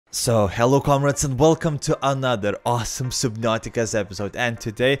So, hello comrades and welcome to another awesome Subnautica's episode, and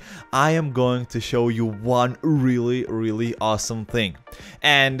today I am going to show you one really awesome thing.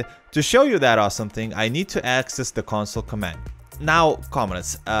 And to show you that awesome thing, I need to access the console command. Now,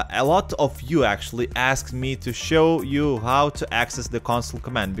 comrades, a lot of you actually asked me to show you how to access the console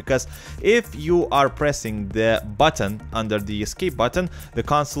command, because if you are pressing the button under the escape button, the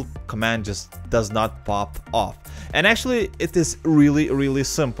console command just does not pop off. And actually, it is really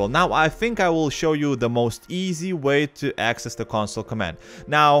simple. Now, I think I will show you the most easy way to access the console command.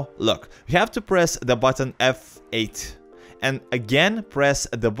 Now, look, you have to press the button F8 and again press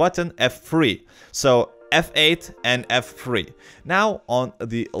the button F3. So F8 and F3. Now on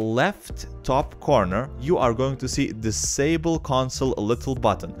the left top corner you are going to see disable console little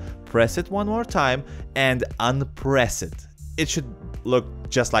button. Press it one more time and unpress it. It should look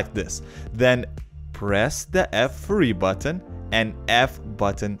just like this. Then press the F3 button and F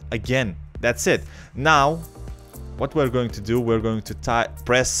button again. That's it. Now what we're going to do, we're going to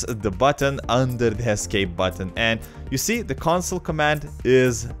press the button under the escape button, and you see the console command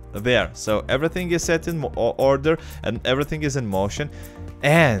is there. So everything is set in order and everything is in motion.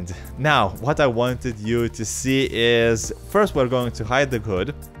 And now what I wanted you to see is, first we're going to hide the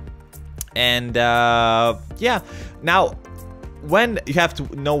hood, and yeah, now when you have to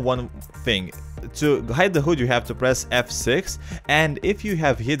know one thing. To hide the hood you have to press F6, and if you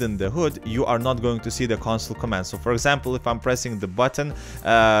have hidden the hood you are not going to see the console command. So for example, if I'm pressing the button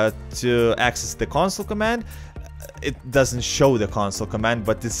to access the console command, it doesn't show the console command,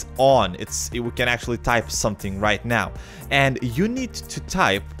 but it's on. We can actually type something right now, and you need to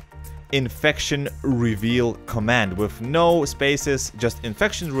type infection reveal command with no spaces, just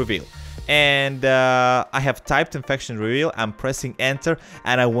infection reveal. And I have typed infection reveal, I'm pressing enter,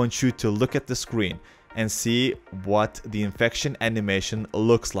 and I want you to look at the screen and see what the infection animation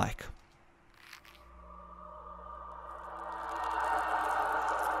looks like.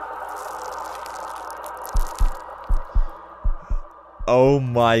 Oh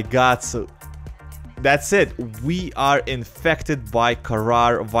my god, so that's it. We are infected by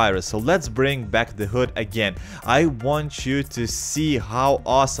Carar virus. So let's bring back the hood again. I want you to see how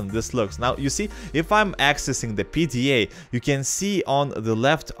awesome this looks. Now you see, if I'm accessing the PDA, you can see on the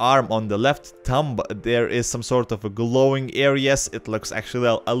left arm, on the left thumb, there is some sort of a glowing areas. It looks actually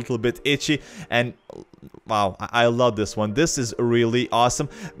a little bit itchy, and wow, I love this one. This is really awesome.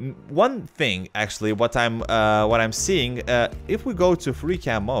 One thing actually, what I'm seeing, if we go to free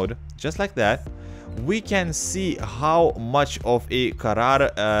cam mode, just like that, we can see how much of a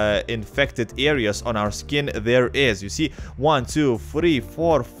Carar infected areas on our skin there is. You see 1, 2, 3,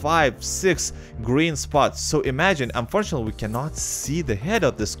 4, 5, 6 green spots. So imagine, unfortunately we cannot see the head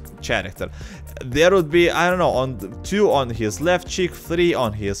of this character. There would be, I don't know, 2 on his left cheek, 3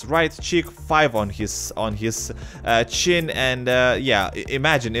 on his right cheek, 5 on his chin, and yeah,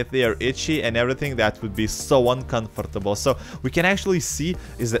 imagine if they are itchy and everything, that would be so uncomfortable. So we can actually see,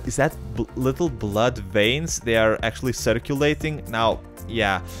 is that little blood veins, they are actually circulating now.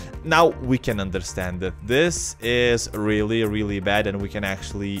 Yeah, now we can understand that this is really bad and we can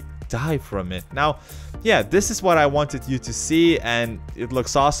actually die from it. Now yeah, this is what I wanted you to see, and it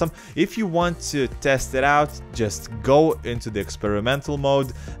looks awesome. If you want to test it out, just go into the experimental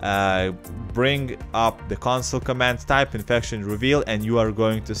mode, bring up the console command, type infection reveal, and you are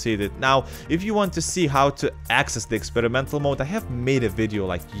going to see that. Now if you want to see how to access the experimental mode, I have made a video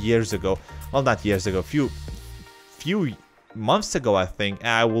like years ago, well not years ago, few months ago I think.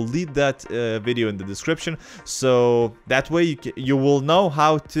 I will leave that video in the description, so that way you will know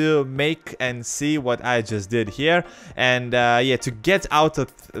how to make and see what I just did here. And yeah, to get out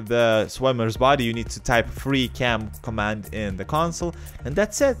of the swimmer's body you need to type free cam command in the console, and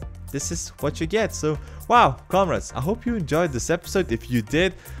that's it. This is what you get. So wow, comrades, I hope you enjoyed this episode. If you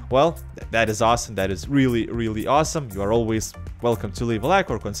did, well, that is awesome. That is really awesome. You are always welcome to leave a like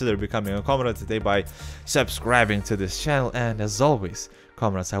or consider becoming a comrade today by subscribing to this channel. And as always,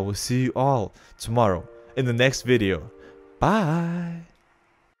 comrades, I will see you all tomorrow in the next video. Bye.